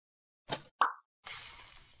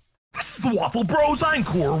is the Waffle Bros. I'm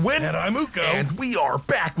Corwin. And I'm Uko. And we are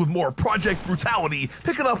back with more Project Brutality,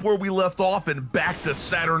 picking up where we left off and back to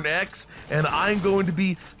Saturn X. And I'm going to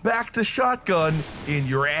be back to shotgun in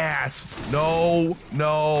your ass. No.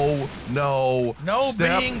 No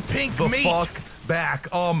Step being pink the meat. fuck back.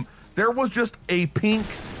 There was just a pink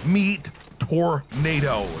meat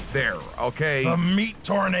tornado there, okay? The meat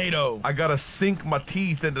tornado. I gotta sink my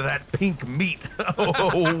teeth into that pink meat.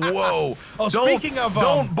 Oh, whoa. Oh, speaking of...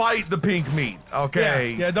 Don't bite the pink meat,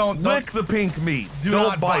 okay? Yeah, don't... Lick the pink meat. Do Don't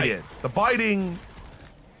not bite bite it. The biting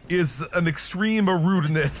is an extreme of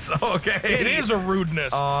rudeness, okay? It is a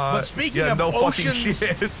rudeness. But speaking of oceans...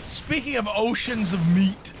 Speaking of oceans of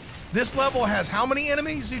meat, this level has how many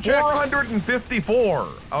enemies, you checked? 454,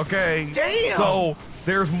 okay? Damn! So...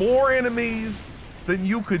 there's more enemies than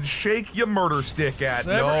you could shake your murder stick at.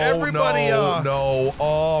 So everybody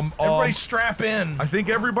strap in. I think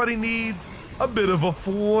everybody needs a bit of a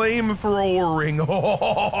flamethrowering.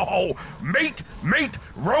 Oh, mate,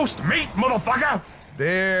 roast meat, motherfucker.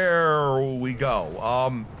 There we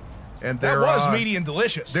go. And that was meaty and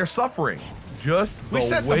delicious. They're suffering. Just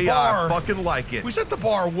the way I fucking like it. We set the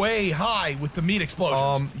bar way high with the meat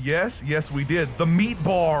explosions. Yes, we did. The meat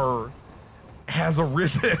bar has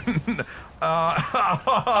arisen.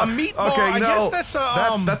 A meat bar. Okay, I guess that's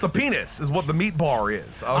a penis, is what the meat bar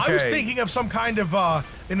is. Okay. I was thinking of some kind of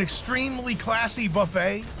an extremely classy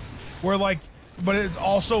buffet, where but it's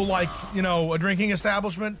also like, you know, a drinking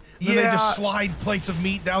establishment. And then they just slide plates of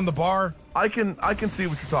meat down the bar. I can see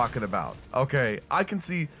what you're talking about. Okay, I can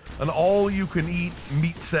see an all-you-can-eat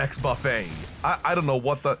meat sex buffet. I don't know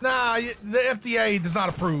what the... Nah, the FDA does not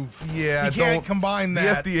approve. Yeah, you can't combine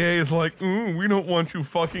that. The FDA is like, we don't want you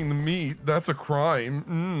fucking the meat. That's a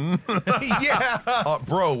crime. Yeah.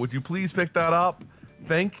 Bro, would you please pick that up?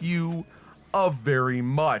 Thank you very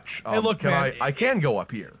much. Hey, look, man, I can go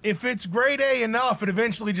up here. If it's grade A enough, it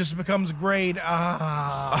eventually just becomes grade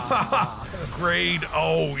Grade,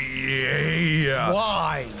 oh yeah.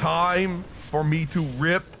 Why? Time for me to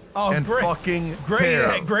rip and fucking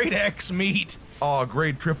tear. Grade X meat. Oh,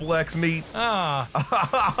 grade triple X meat.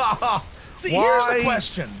 See, here's the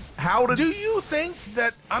question. Do you think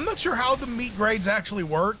that... I'm not sure how the meat grades actually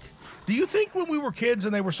work. Do you think when we were kids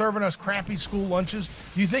and they were serving us crappy school lunches,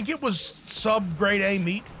 do you think it was sub-grade A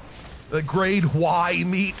meat? The grade Y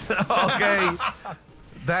meat? Okay.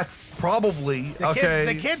 That's probably...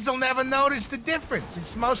 The kids will never notice the difference.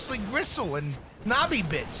 It's mostly gristle and knobby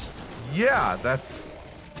bits. Yeah, that's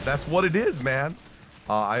what it is, man.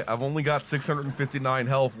 I've only got 659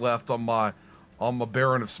 health left on my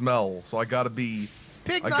Baron of Smell, so I gotta be...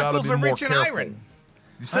 Pig knuckles are rich in iron.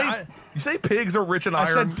 You say pigs are rich in iron?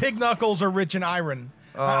 I said pig knuckles are rich in iron.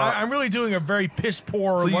 I'm really doing a very piss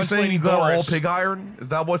poor. So you saying you got all pig iron? Is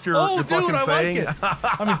that what you're fucking saying? Like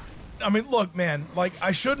it. I mean, look, man. Like,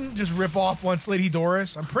 I shouldn't just rip off Lunch Lady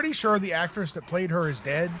Doris. I'm pretty sure the actress that played her is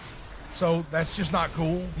dead, so that's just not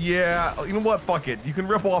cool. Yeah, you know what? Fuck it. You can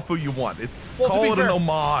rip off who you want. Call it an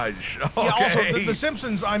homage. Okay. Yeah, also, the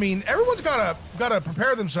Simpsons. I mean, everyone's gotta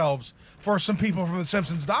prepare themselves for some people from The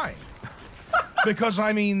Simpsons dying, because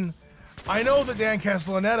I mean. I know that Dan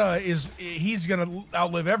Castellaneta he's going to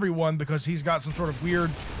outlive everyone because he's got some sort of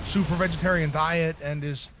weird super vegetarian diet and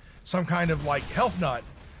is some kind of like health nut.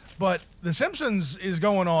 But The Simpsons is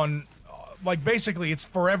going on, like basically it's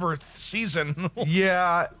forever season.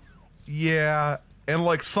 Yeah. And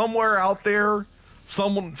like somewhere out there,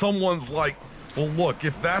 someone's like, well, look,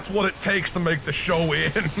 if that's what it takes to make the show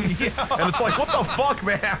end. Yeah. And it's like, what the fuck,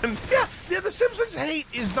 man? Yeah, The Simpsons hate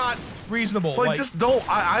is not reasonable. It's like just don't.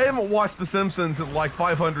 I haven't watched The Simpsons in like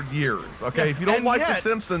 500 years, okay? Yeah, if you don't like The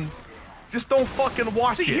Simpsons, just don't fucking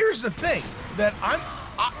watch it. See, here's the thing, that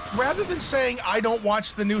rather than saying I don't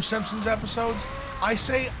watch the new Simpsons episodes, I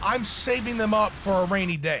say I'm saving them up for a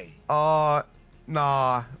rainy day. Nah.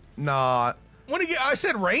 I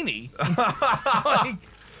said rainy.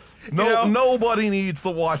 Nobody needs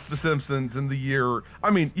to watch The Simpsons in the year.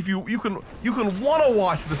 I mean, if you can want to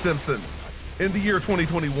watch The Simpsons in the year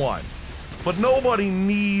 2021, but nobody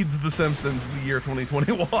needs The Simpsons in the year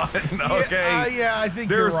 2021. Okay? Yeah, I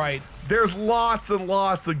think you're right. There's lots and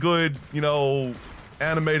lots of good,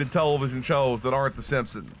 animated television shows that aren't The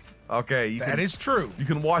Simpsons. Okay, that is true. You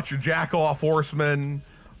can watch your Jack Off Horseman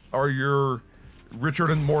or your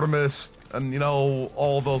Richard and Mortimus. And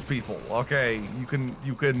all those people. Okay, you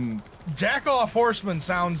can. Jack Off Horseman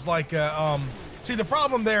sounds like see, the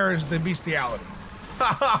problem there is the bestiality.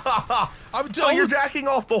 You're jacking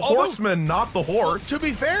off the horseman, not the horse. To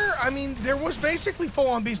be fair, I mean, there was basically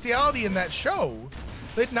full-on bestiality in that show.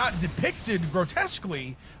 It not depicted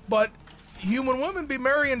grotesquely, but human women be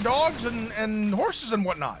marrying dogs and horses and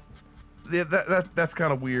whatnot. that's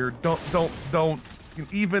kind of weird. Don't.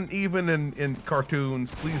 Even in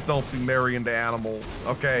cartoons, please don't be marrying to animals.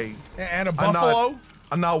 Okay. And a buffalo.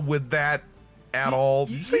 I'm not with that at all.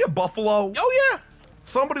 Did you see a buffalo? Oh yeah.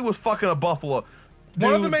 Somebody was fucking a buffalo. Dude,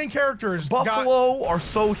 one of the main characters. Buffalo are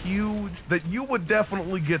so huge that you would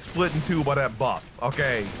definitely get split in two by that buff.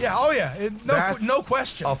 Okay. Yeah. Oh yeah. No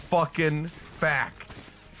question. A fucking fact.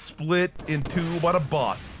 Split in two by the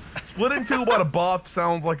buff. Split in two by the buff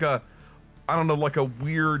sounds like I don't know, like a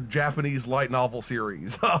weird Japanese light novel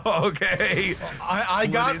series. Okay. I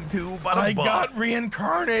got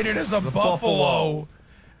reincarnated as a buffalo,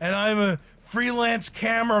 and I'm a freelance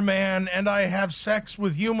cameraman, and I have sex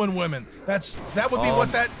with human women. That would be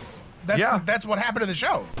that's what happened in the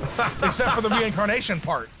show, except for the reincarnation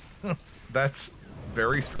part. That's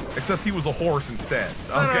very except he was a horse instead.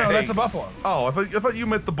 No, that's a buffalo. Oh, I thought you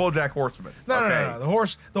meant the BoJack Horseman. No.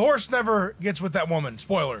 The horse never gets with that woman.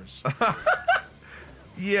 Spoilers.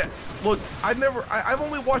 Yeah, look, I've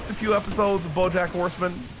only watched a few episodes of BoJack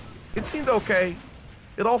Horseman. It seemed okay.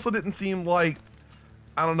 It also didn't seem like,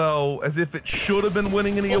 I don't know, as if it should have been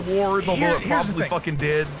winning any awards, although it probably fucking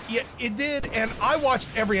did. Yeah, it did, and I watched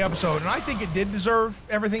every episode, and I think it did deserve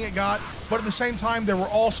everything it got, but at the same time, there were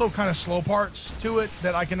also kind of slow parts to it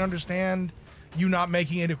that I can understand you not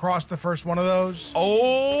making it across the first one of those.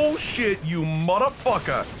 Oh, shit, you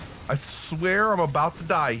motherfucker. I swear I'm about to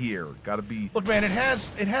die here. Gotta be... Look, man, it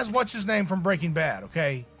has what's his name from Breaking Bad,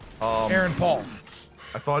 okay? Aaron Paul.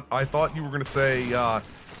 I thought you were gonna say,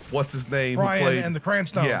 what's his name? Brian who played, and the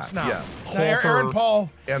Cranstones. Yeah, no. yeah. Aaron Paul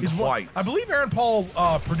and is White. I believe Aaron Paul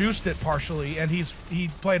produced it partially, and he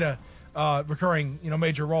played a recurring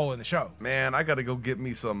major role in the show. Man, I gotta go get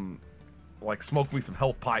me some, smoke me some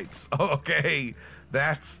health pipes. Okay,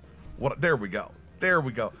 that's what. There we go.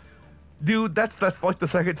 Dude, that's like the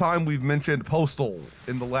second time we've mentioned Postal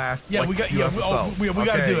in the last few episodes. We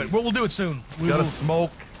got to do it. We'll do it soon. We gotta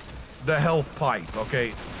smoke the health pipe.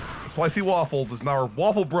 Okay, Spicy Waffle does not. Or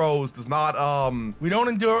Waffle Bros does not. We don't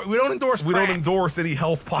endorse. We don't endorse any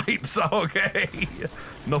health pipes. Okay,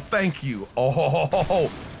 no, thank you.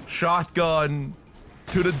 Oh, shotgun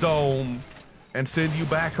to the dome and send you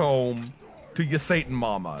back home to your Satan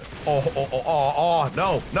mama.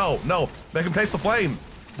 No. Make him taste the flame.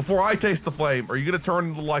 Before I taste the flame, are you gonna turn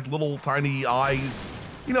into little tiny eyes?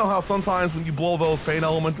 You know how sometimes when you blow those pain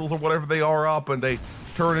elementals or whatever they are up and they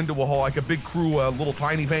turn into a big crew of little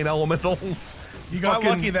tiny pain elementals? You got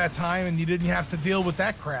lucky that time and you didn't have to deal with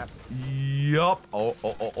that crap. Yup.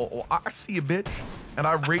 Oh, I see you, bitch. And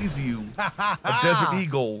I raise you a Desert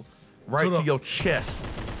Eagle right to your chest.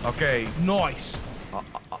 Okay. Nice.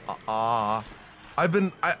 For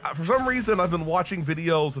some reason, I've been watching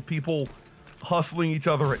videos of people hustling each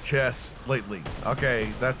other at chess lately. Okay,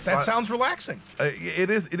 that sounds relaxing.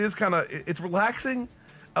 It is kind of, it's relaxing,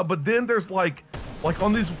 but then there's like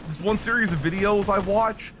on this one series of videos I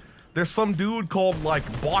watch, there's some dude called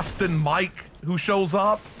Boston Mike who shows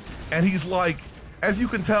up, and he's as you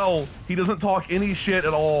can tell, he doesn't talk any shit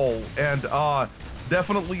at all, and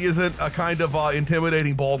definitely isn't a kind of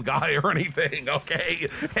intimidating bald guy or anything. Okay,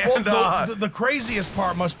 and the craziest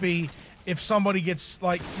part must be if somebody gets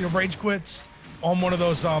rage quits on one of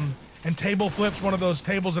those and table flips one of those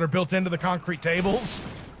tables that are built into the concrete tables.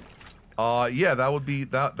 Yeah,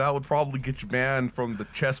 that would probably get you banned from the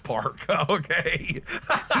chess park. Okay.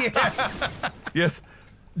 Yeah. Yes,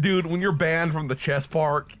 dude. When you're banned from the chess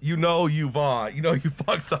park, you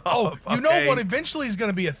fucked up. Oh, you know what eventually is going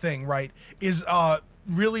to be a thing, right? Is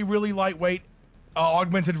really lightweight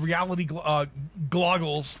augmented reality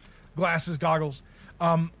goggles,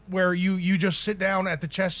 where you just sit down at the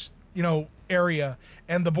chess area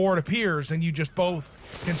and the board appears and you just both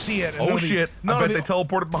can see it. And oh shit! I bet they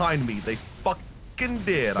teleported behind me. They fucking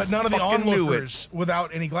did. But none of the onlookers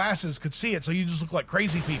without any glasses could see it, so you just look like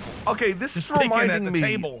crazy people. Okay, this is reminding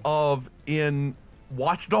me of in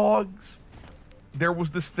Watch Dogs. There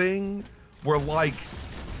was this thing where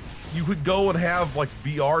you could go and have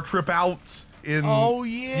VR trip outs. Oh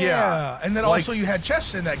yeah, and then also you had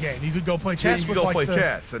chess in that game. You could go play chess with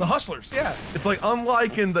the hustlers. Yeah, it's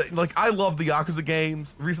unlike in the I love the Yakuza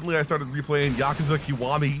games. Recently, I started replaying Yakuza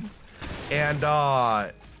Kiwami, and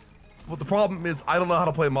well, the problem is I don't know how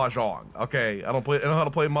to play mahjong. Okay, I don't know how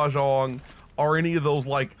to play mahjong or any of those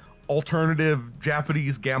alternative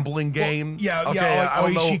Japanese gambling games. Well,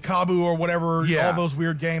 Oishikabu or whatever. Yeah. All those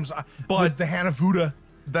weird games. But the Hanafuda.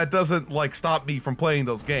 That doesn't stop me from playing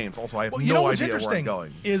those games. Also, I have no idea where I'm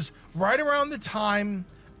going. Is right around the time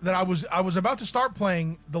that I was about to start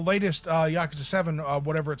playing the latest Yakuza 7,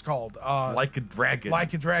 whatever it's called, Like a Dragon.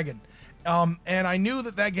 Like a Dragon, And I knew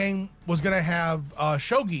that game was going to have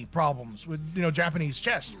shogi problems with Japanese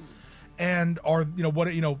chess, or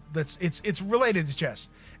that's it's related to chess.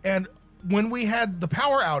 And when we had the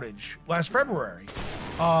power outage last February,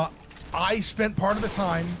 I spent part of the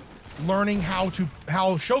time learning how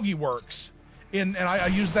shogi works. And I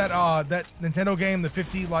used that Nintendo game, the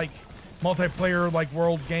 50 multiplayer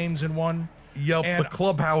world games in one. Yep, and the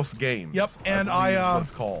Clubhouse games. Yep, and what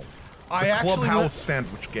it's called. The Clubhouse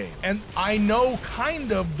sandwich games. And I know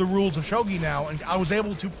kind of the rules of shogi now, and I was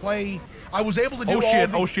able to play. I was able to do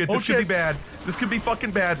oh shit, this could be bad. This could be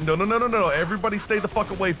fucking bad. No. Everybody stay the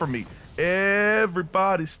fuck away from me.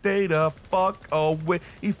 Everybody stay the fuck away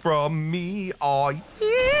from me. Oh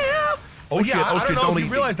yeah. Oh shit, I don't know if you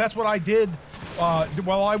eat realize me. that's what I did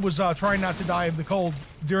while I was trying not to die of the cold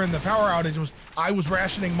during the power outage. I was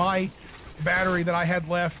rationing my battery that I had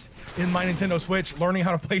left in my Nintendo Switch, learning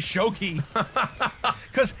how to play shogi,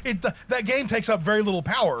 because that game takes up very little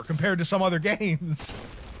power compared to some other games.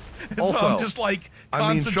 Also, so I'm just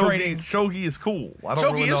concentrating. Shogi is cool. I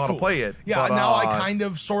don't really know how to play it. Yeah, but, now I kind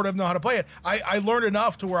of sort of know how to play it. I learned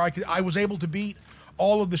enough to where I was able to beat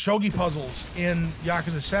all of the shogi puzzles in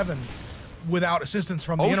Yakuza 7 without assistance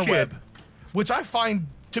from the interweb, which I find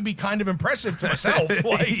to be kind of impressive to myself.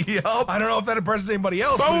 Yep. I don't know if that impresses anybody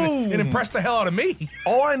else, but it impressed the hell out of me.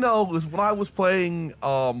 All I know is when I was playing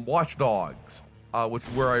Watch Dogs, which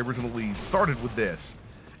where I originally started with this,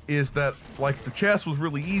 is that the chess was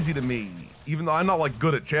really easy to me, even though I'm not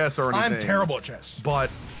good at chess or anything. I'm terrible at chess, but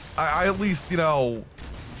I at least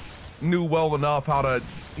knew well enough how to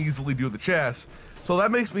easily do the chess. So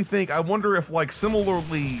that makes me think. I wonder if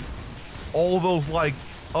similarly, all of those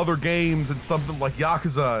other games and something like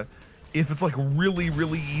Yakuza, if it's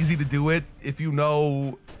really easy to do it, if you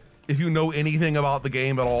know anything about the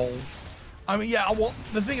game at all. I mean, yeah. Well,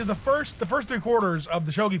 the thing is, the first 3 quarters of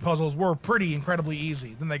the shogi puzzles were incredibly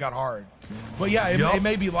easy. Then they got hard. But yeah, it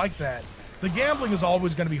may be like that. The gambling is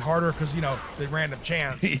always going to be harder because the random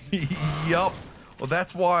chance. Yup. Well,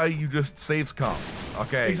 that's why you just saves come.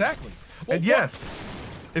 Okay. Exactly. Well, and yes,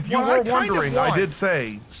 if you were wondering, I did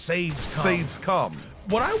say saves come.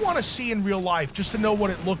 What I want to see in real life, just to know what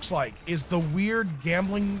it looks like, is the weird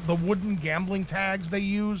the wooden gambling tags they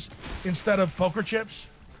use instead of poker chips.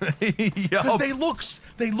 Because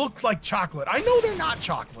they look like chocolate. I know they're not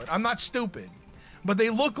chocolate. I'm not stupid, but they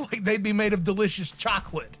look like they'd be made of delicious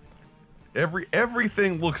chocolate.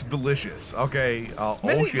 Everything looks delicious. Okay.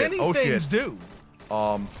 Many things do.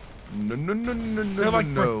 No.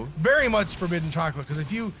 They're very much forbidden chocolate. Because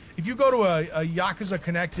if you go to a Yakuza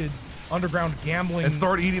connected underground gambling and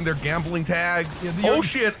start eating their gambling tags. Yeah,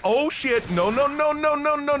 oh shit. No.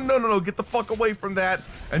 Get the fuck away from that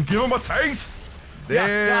and give them a taste.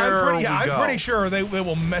 I'm pretty sure they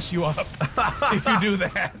will mess you up if you do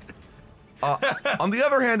that. On the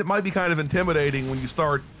other hand, it might be kind of intimidating when you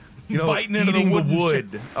start, biting eating into the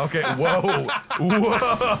wood. Okay, whoa.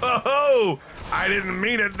 I didn't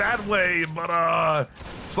mean it that way, but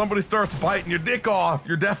somebody starts biting your dick off,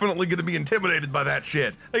 you're definitely going to be intimidated by that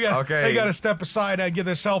shit. They got to step aside and get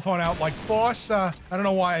their cell phone out. Boss, I don't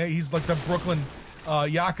know why he's the Brooklyn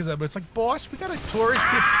Yakuza, but it's boss, we got a tourist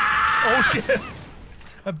here. Oh shit.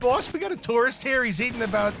 Boss, we got a tourist here. He's eating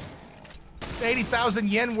about 80,000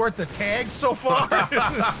 yen worth of tags so far.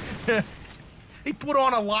 He put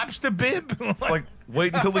on a lobster bib. It's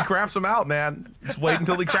wait until he craps them out, man. Just wait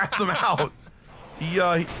until he craps them out.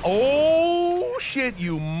 Oh shit,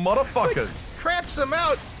 you motherfuckers. Craps him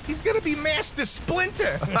out. He's gonna be Master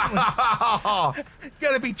Splinter.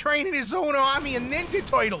 Gonna be training his own army of Ninja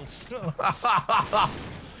Turtles.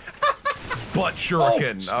 Butt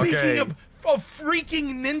shuriken. Speaking of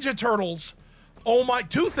freaking Ninja Turtles, oh my!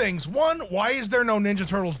 2 things. One, why is there no Ninja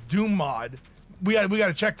Turtles Doom mod? We got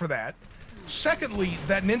to check for that. Secondly,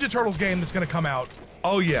 that Ninja Turtles game that's going to come out.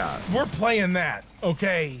 Oh yeah, we're playing that.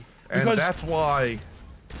 Okay, and that's why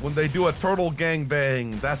when they do a turtle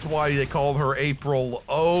gangbang, that's why they call her April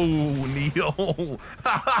O'Neil.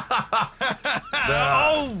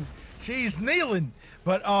 Oh, she's kneeling.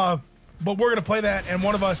 But we're gonna play that, and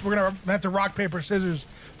one of us we're gonna have to rock paper scissors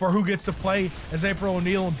for who gets to play as April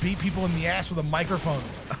O'Neil and beat people in the ass with a microphone.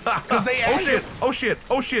 Because they oh shit!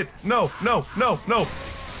 No!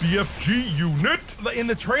 BFG unit. In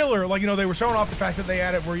the trailer, they were showing off the fact that they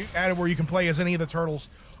added where you can play as any of the turtles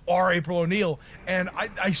or April O'Neil, and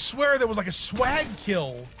I swear there was a swag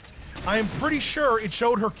kill. I am pretty sure it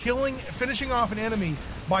showed her finishing off an enemy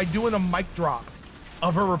by doing a mic drop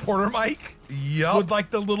of her reporter mic. Yep. With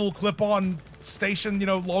the little clip-on station,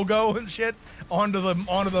 logo and shit onto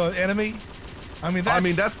the enemy.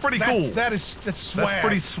 That's pretty cool. That's swag. That's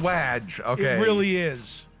pretty swag. Okay. It really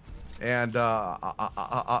is. And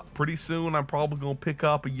pretty soon, I'm probably gonna pick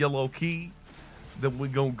up a yellow key. Then we're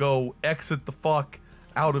gonna go exit the fuck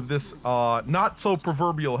out of this not so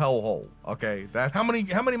proverbial hellhole. Okay, that's how many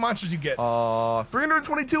monsters you get?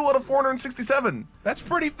 322 out of 467. That's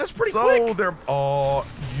pretty quick. So they're oh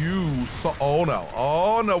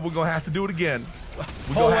no, we're gonna have to do it again.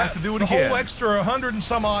 We're gonna have to do it again. The whole extra 100 and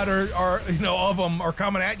some odd are you know of them are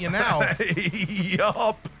coming at you now.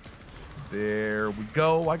 Yup. There we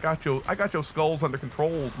go. I got your skulls under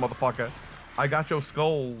controls, motherfucker. I got your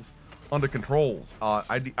skulls under controls.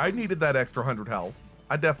 I needed that extra 100 health.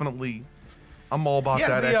 I'm all about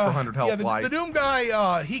that extra 100 health. Yeah, the Doom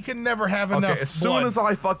guy, he can never have enough. Okay, as soon as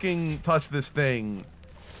I fucking touch this thing,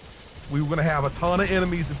 we were gonna have a ton of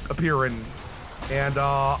enemies appearing, and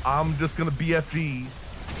I'm just gonna BFG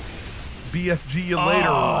you later,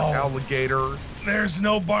 alligator. There's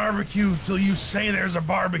no barbecue till you say there's a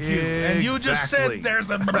barbecue. Exactly. And you just said there's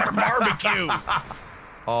a barbecue.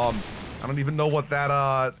 I don't even know what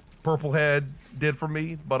that purple head did for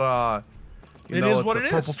me, but it is what it is.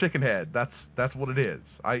 Purple chicken head. That's what it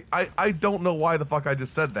is. I don't know why the fuck I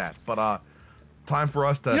just said that, but time for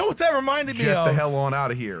us to. You know what that reminded me of? Get the hell on out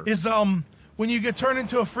of here. Is when you get turned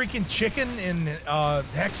into a freaking chicken in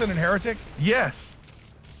Hexen and Heretic. Yes.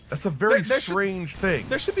 That's a very strange thing.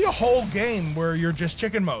 There should be a whole game where you're just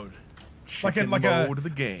chicken mode. Chicken mode of the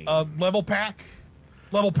game. Level peck.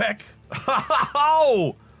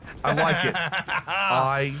 Oh, I like it.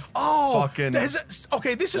 Fucking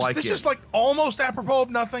okay. This is like almost apropos of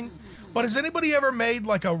nothing. But has anybody ever made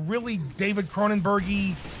like a really David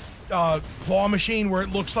Cronenberg-y claw machine where it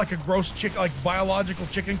looks like a gross like biological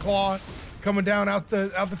chicken claw coming down out the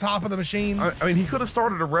top of the machine? I mean, he could have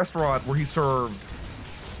started a restaurant where he served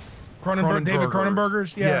David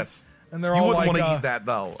Cronenbergers, yeah. Yes. And they're all wouldn't like want to eat that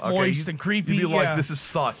though. Okay? Moist and creepy. You'd be like, this is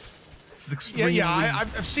sus. This is extremely. Yeah.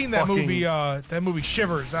 I've seen that movie. That movie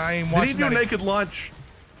Shivers. I ain't watching. Did he do Naked Lunch?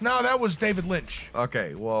 No, that was David Lynch.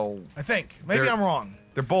 Okay, well, I think maybe I'm wrong.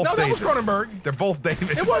 They're both. No, Davids. that was Cronenberg. They're both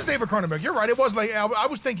David. It was David Cronenberg. You're right. It was like I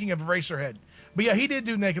was thinking of Eraserhead, but yeah, he did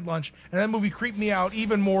do Naked Lunch, and that movie creeped me out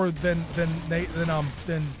even more than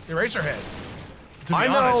Eraserhead. To be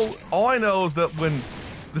honest. All I know is that when.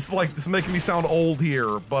 This is making me sound old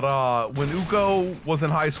here, but when Uko was in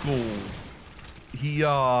high school, he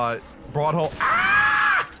brought home.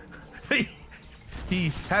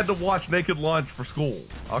 He had to watch Naked Lunch for school.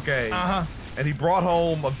 Okay. And he brought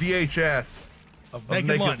home a VHS of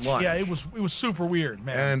Naked Lunch. Yeah, it was super weird,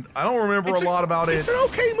 man. And I don't remember a lot about it. It's an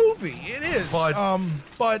okay movie. It is.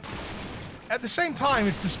 But at the same time,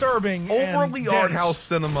 it's disturbing. Overly and art house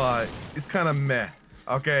cinema is kind of meh.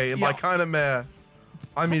 Okay, and by kind of meh.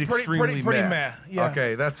 I mean, extremely meh. Yeah.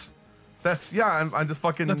 Okay, that's yeah. I'm just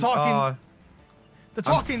fucking the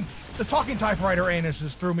talking typewriter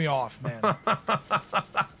anuses threw me off, man.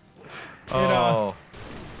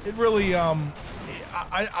 It really I'm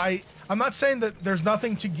not saying that there's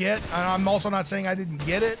nothing to get, and I'm also not saying I didn't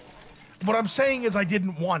get it. What I'm saying is I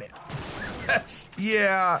didn't want it. It's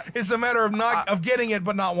a matter of getting it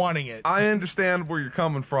but not wanting it. I understand where you're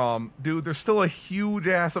coming from, dude. There's still a huge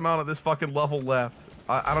ass amount of this fucking level left.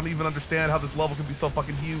 I don't even understand how this level can be so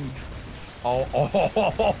fucking huge.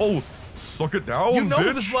 Oh, suck it down, you know,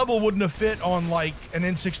 bitch. This level wouldn't have fit on like an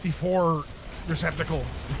N64 receptacle.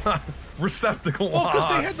 Well, because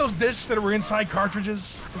they had those discs that were inside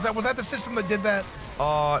cartridges. Was that the system that did that?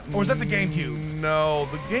 Or was that the GameCube? No,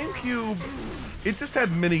 the GameCube. It just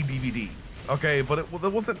had mini DVDs. Okay, but it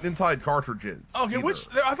wasn't inside cartridges. Okay, either.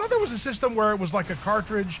 I thought there was a system where it was like a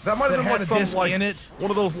cartridge that might have been had like a disc in it.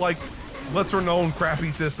 One of those like lesser known crappy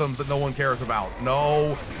systems that no one cares about.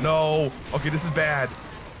 No. Okay, this is bad.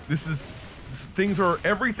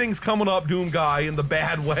 Everything's coming up Doom Guy in the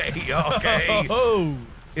bad way. Okay.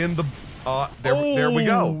 In the there we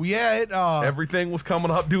go. Yeah, everything was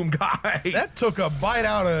coming up Doom Guy. That took a bite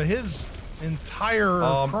out of his entire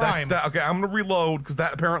crime. Okay, I'm gonna reload because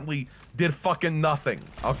that apparently did fucking nothing.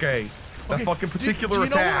 Okay. That fucking particular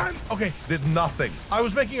attack did nothing. I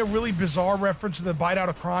was making a really bizarre reference to the bite out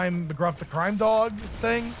of crime, McGruff the crime dog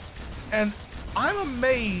thing, and I'm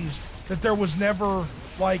amazed that there was never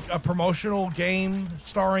like a promotional game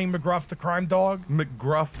starring McGruff the crime dog.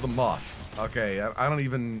 McGruff the Muff. Okay, I don't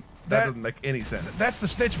even. That doesn't make any sense. That's the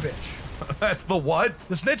snitch bitch. That's the what?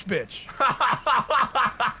 The snitch bitch.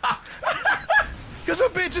 Because a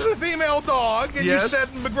bitch is a female dog, and you said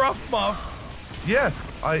McGruff Muff.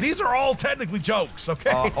 Yes. These are all technically jokes,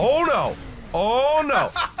 okay? Oh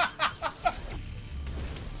no.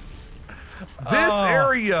 This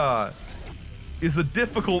area is a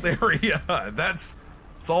difficult area.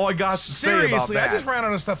 That's all I got to say about Seriously, that. I just ran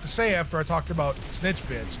out of stuff to say after I talked about Snitch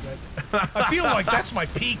Bitch. That I feel like that's my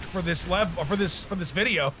peak for this level, for this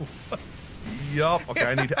video. Yup.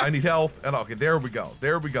 Okay, I need health. And okay, there we go.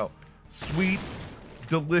 There we go. Sweet,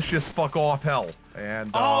 delicious fuck off health.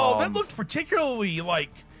 And oh, that looked particularly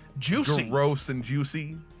like juicy. Gross and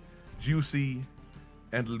juicy. Juicy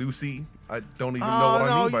and Lucy. I don't even know what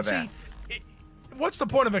I mean by that. What's the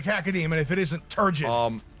point of a cacodemon if it isn't turgid?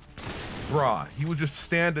 Bruh, he was just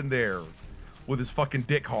standing there with his fucking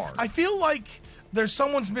dick hard. I feel like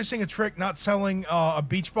someone's missing a trick not selling a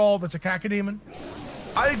beach ball that's a cacodemon.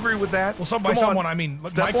 I agree with that. Well, by someone, I mean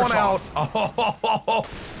Step Microsoft. on out.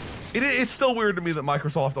 It's still weird to me that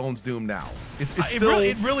Microsoft owns Doom now.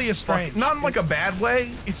 It really is strange. Not in like a bad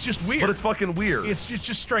way. It's just weird. But it's fucking weird. It's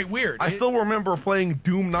just straight weird. I still remember playing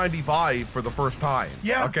Doom 95 for the first time.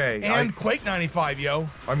 Yeah. Okay. And Quake 95, yo.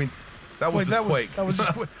 I mean, that was just Quake. That was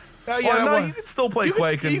just Quake. Yeah, well, no, you can still play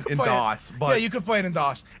Quake in DOS. But yeah, you could play it in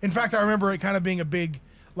DOS. In fact, I remember it kind of being a big,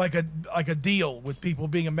 like a deal with people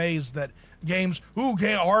being amazed that games.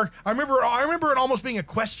 I remember it almost being a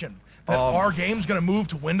question that are games going to move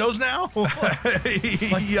to Windows now?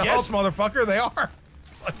 Yes, motherfucker, they are.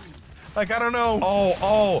 Like I don't know.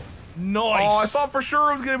 Oh, nice. Oh, I thought for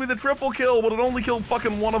sure it was going to be the triple kill, but it only killed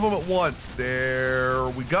fucking one of them at once. There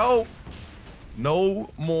we go. No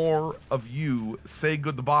more of you. Say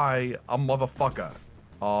goodbye, a motherfucker.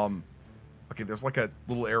 Okay, there's like a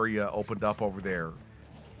little area opened up over there,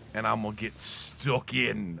 and I'm gonna get stuck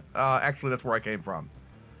in. Actually, that's where I came from.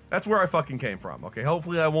 That's where I fucking came from. Okay,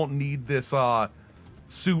 hopefully I won't need this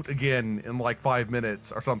suit again in like 5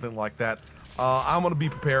 minutes or something like that. I'm gonna be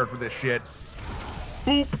prepared for this shit.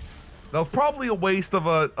 Boop. That was probably a waste of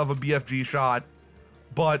a BFG shot,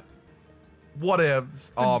 but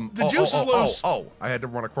whatevs. The juice is loose. I had to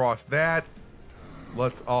run across that.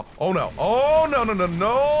 Let's oh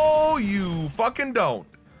no, you fucking don't.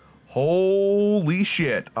 Holy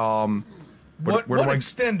shit. What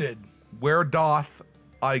extended? Where doth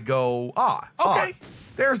I go? Okay.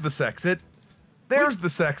 There's the sexit. There's the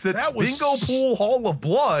sexit. That was Bingo Pool Hall of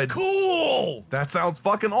Blood. Cool. That sounds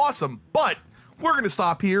fucking awesome. But we're going to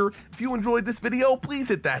stop here. If you enjoyed this video, please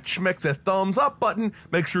hit that schmexa thumbs up button.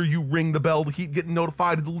 Make sure you ring the bell to keep getting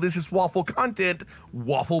notified of delicious waffle content.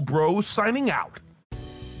 Waffle Bros signing out.